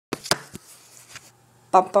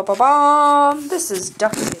Bum, bum, bum, bum. This is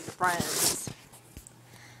Duct with Friends.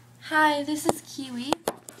 Hi, this is Kiwi,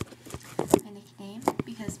 my nickname,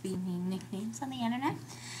 because we need nicknames on the internet.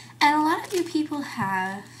 And a lot of you people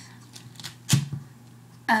have,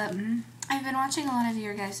 I've been watching a lot of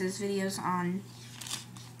your guys' videos on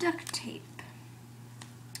duct tape.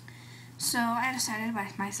 So I decided to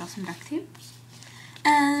buy myself some duct tape.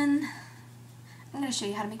 And I'm going to show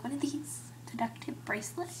you how to make one of these, the duct tape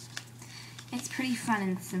bracelet. It's pretty fun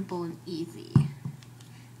and simple and easy.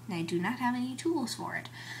 And I do not have any tools for it.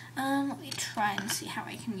 Let me try and see how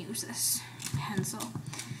I can use this pencil.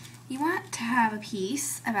 You want to have a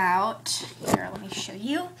piece about, here, let me show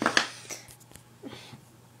you,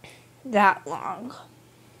 that long.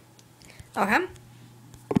 Okay.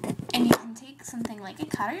 And you can take something like a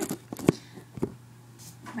cutter,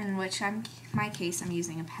 in which in my case I'm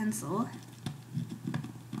using a pencil.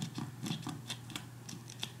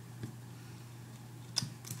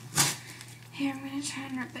 Here, I'm going to try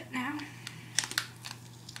and rip it now.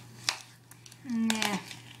 Nah,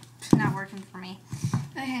 it's not working for me.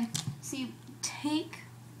 Okay, so you take,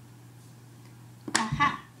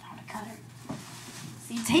 aha, found a cutter.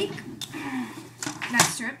 So you take that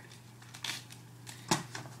strip,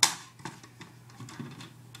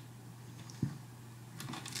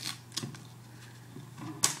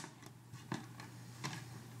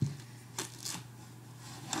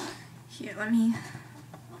 here, let me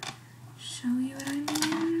show you what I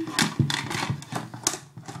mean.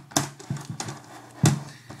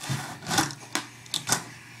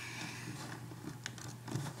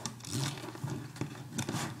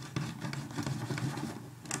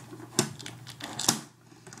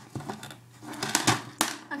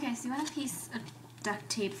 Okay, so you want a piece of duct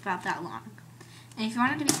tape about that long. And if you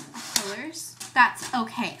want it to be colors, that's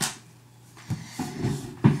okay.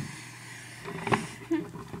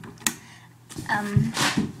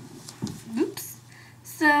 Oops.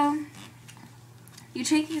 So, you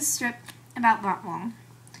take a strip about that long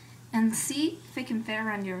and see if it can fit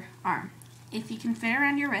around your arm. If you can fit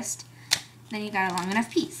around your wrist, then you got a long enough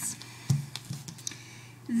piece.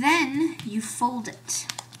 Then you fold it.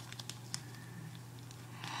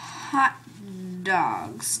 Hot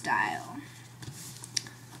dog style.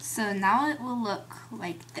 So now it will look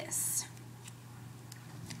like this.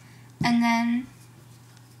 And then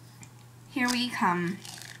here we come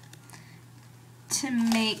to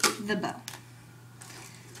make the bow.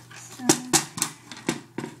 So,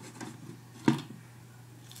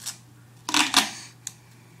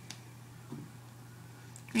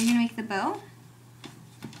 we're gonna make the bow.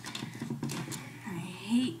 I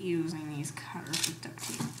hate using these cutters with duct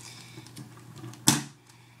tape.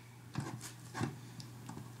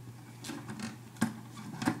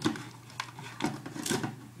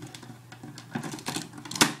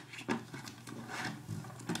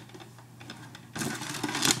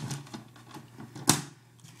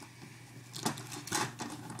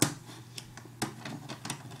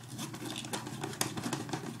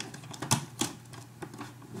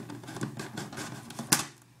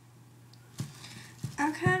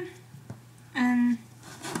 Okay, and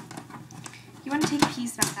you want to take a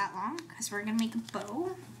piece about that long because we're going to make a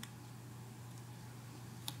bow.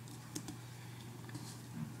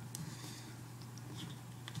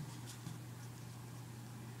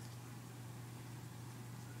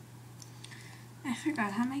 I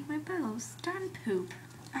forgot how to make my bows. Darn poop.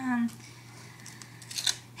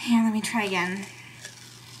 Here, let me try again.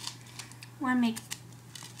 I want to make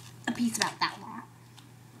a piece about that long.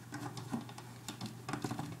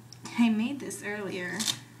 I made this earlier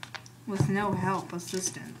with no help,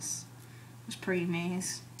 assistance. It was pretty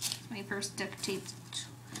nice. It's my first duct tape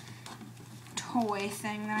toy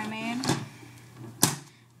thing that I made.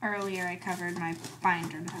 Earlier I covered my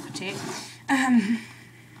binder duct tape.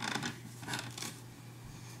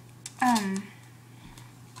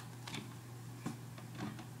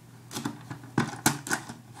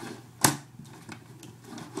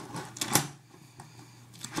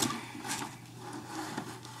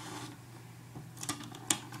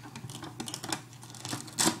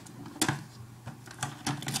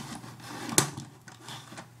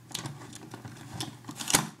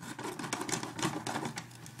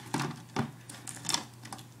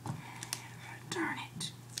 Darn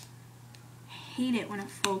it. I hate it when it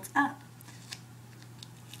folds up.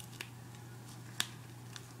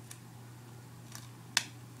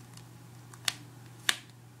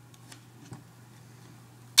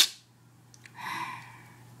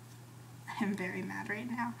 I'm very mad right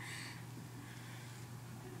now.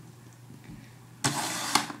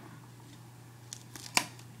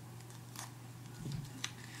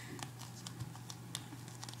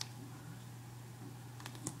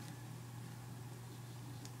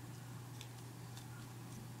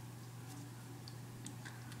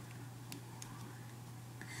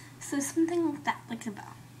 So something like that, like a bow.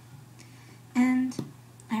 And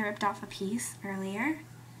I ripped off a piece earlier.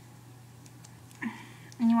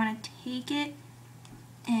 And you want to take it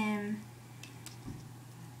and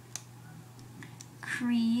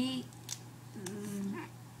create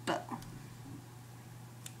bow.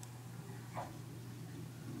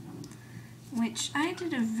 Which I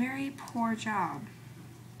did a very poor job.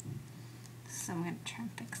 So I'm going to try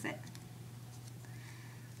and fix it.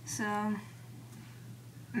 So,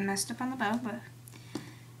 I messed up on the bow, but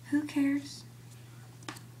who cares?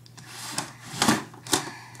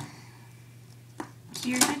 So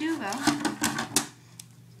you're going to do a bow.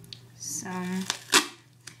 So,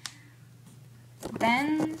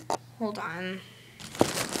 then, hold on.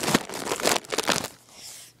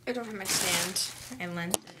 I don't have my stand. I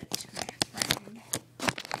lent it to my friend.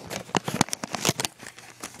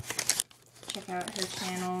 Check out her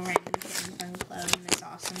channel, Random Kitten Fun Club, Miss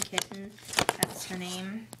Awesome Kitten. That's her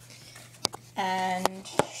name. And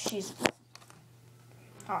she's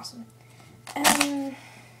awesome. I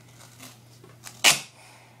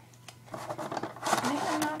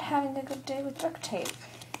am not having a good day with duct tape.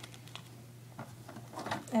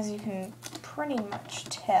 As you can pretty much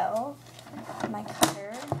tell, my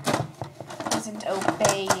cutter isn't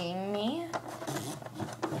obeying me.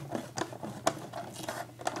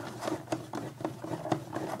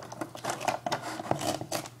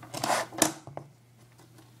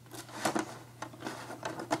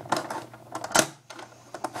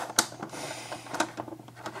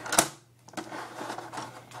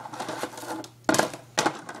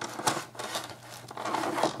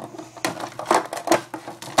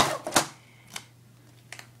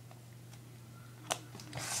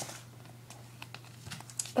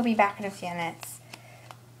 I'll be back in a few minutes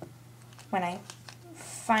when I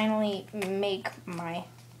finally make my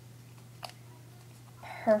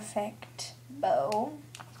perfect bow.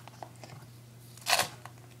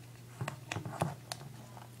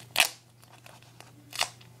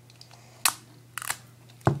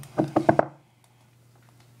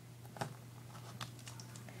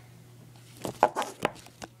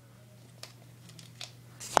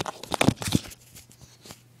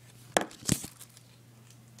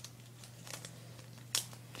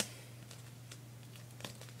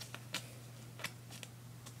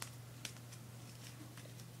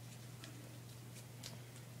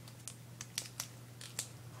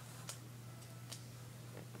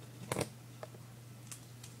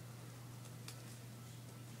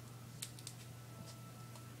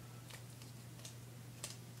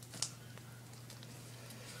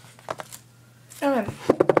 Okay.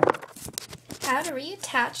 How to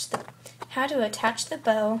attach the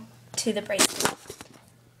bow to the bracelet.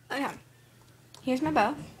 Okay. Here's my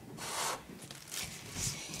bow.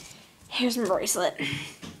 Here's my bracelet.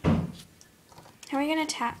 How are we going to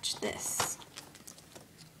attach this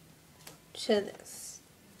to this?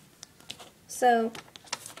 So,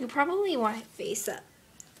 you probably want it face up,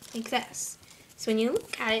 like this. So when you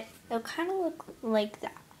look at it, it'll kind of look like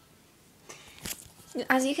that.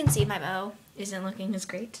 As you can see, my bow isn't looking as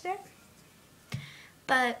great today,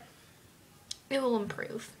 but it will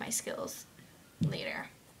improve my skills later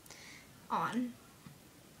on.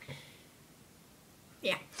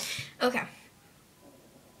 Yeah. Okay.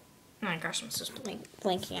 Oh my gosh, I'm just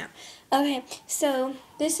blanking out. Okay, so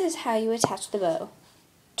this is how you attach the bow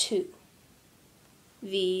to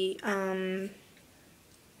the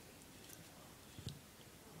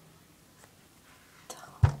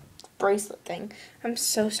bracelet thing. I'm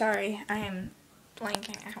so sorry. I am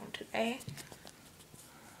blanking out today.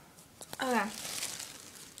 Okay.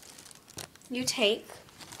 You take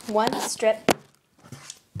one strip.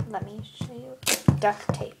 Let me show you.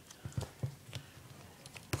 Duct tape.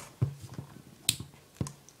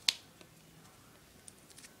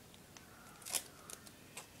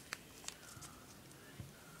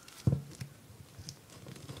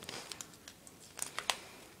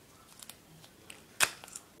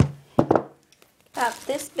 About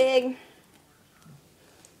this big,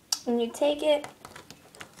 and you take it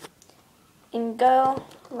and go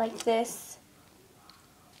like this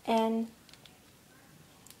and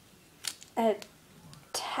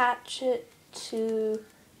attach it to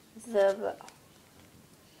the bow.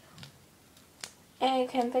 And you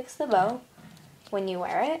can fix the bow when you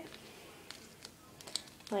wear it,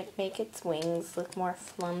 like make its wings look more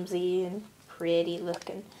flimsy and pretty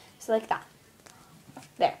looking, so like that.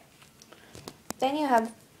 There. Then you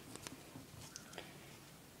have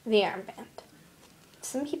the armband.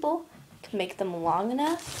 Some people can make them long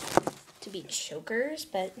enough to be chokers,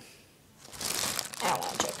 but I don't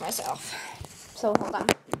want to choke myself. So hold on.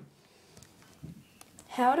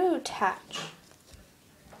 How to attach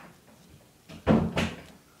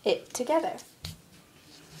it together.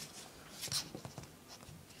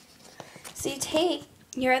 So you take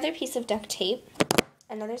your other piece of duct tape,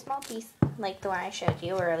 another small piece like the one I showed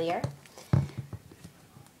you earlier,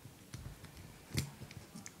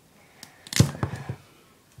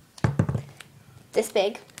 this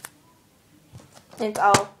big, and it's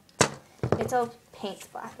all paint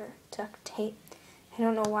splatter duct tape. I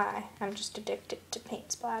don't know why, I'm just addicted to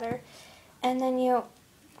paint splatter. And then you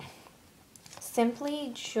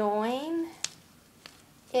simply join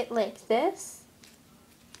it like this,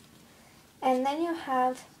 and then you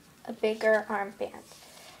have a bigger armband.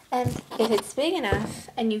 And if it's big enough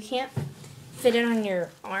and you can't fit it on your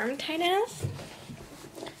arm tight enough,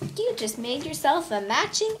 you just made yourself a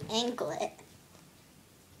matching anklet.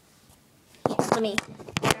 Here, let me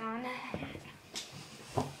get on.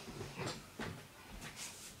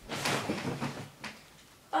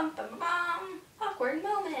 Bum, bum, bum. Awkward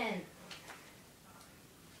moment.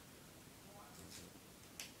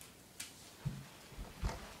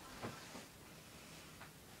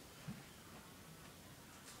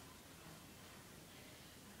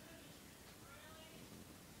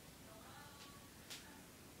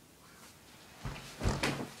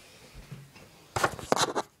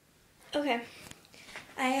 Okay,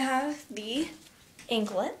 I have the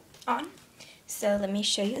anklet on, so let me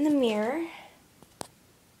show you in the mirror.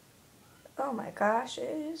 Oh my gosh, it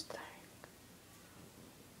is dark.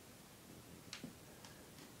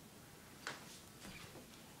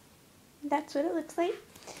 That's what it looks like.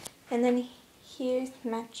 And then here's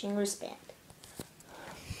matching wristband.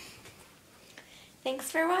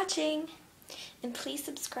 Thanks for watching, and please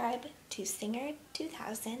subscribe to Singer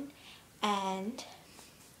 2000 and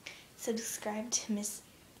subscribe to Miss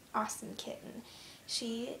Awesome Kitten.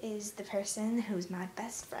 She is the person who's my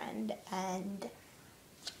best friend and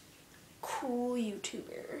cool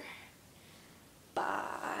YouTuber.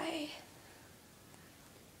 Bye.